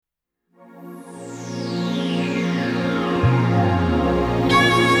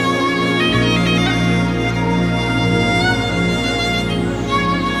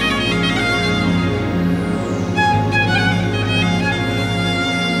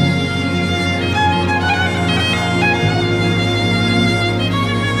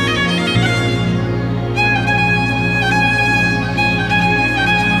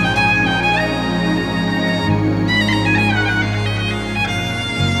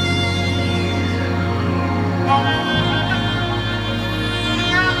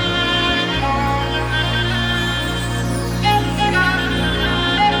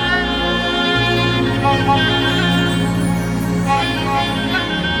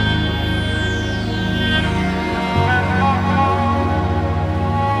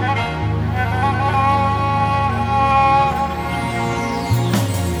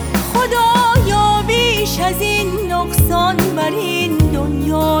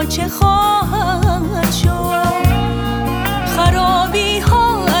پا چه خواهد شد؟ خرابی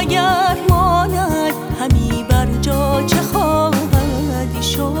ها اگر ماند همی برجا چه خواهد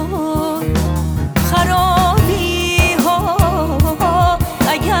شد؟ خرابی ها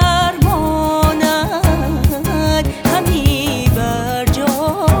اگر ماند همی برجا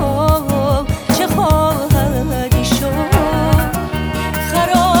چه خواهد شد؟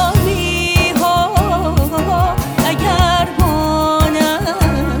 خرابی ها اگر ماند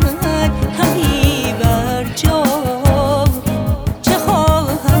همی برجا چه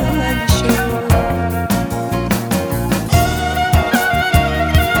خواهد شد؟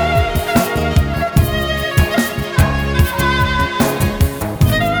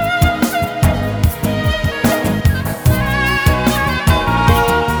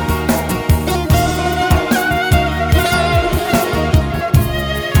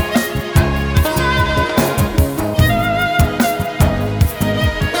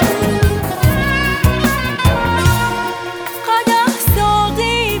 قدح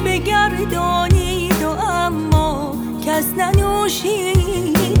ساقی بگردانید و اما کس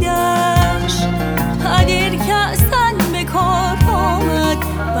ننوشیدش. عدرکعسن به کار آمد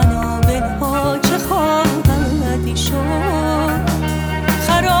ونابنها چه خواهد شد؟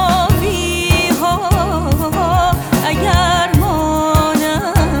 خرابی ها اگر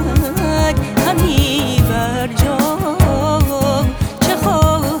ماند همی برجا چه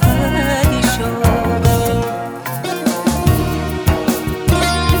خواهد شد؟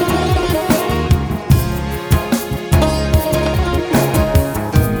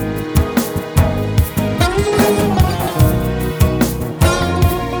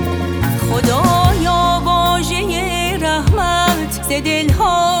 خدایا واژه رحمت ز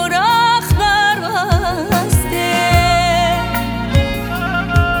دلها رخت بسته.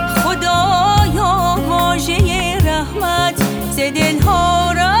 خدایا واژه رحمت ز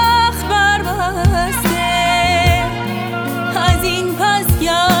دلها رخت بسته. از این پس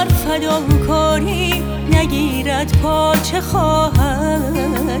گر فداکاری نگیرد پا چه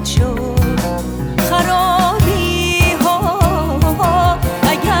خواهد شد؟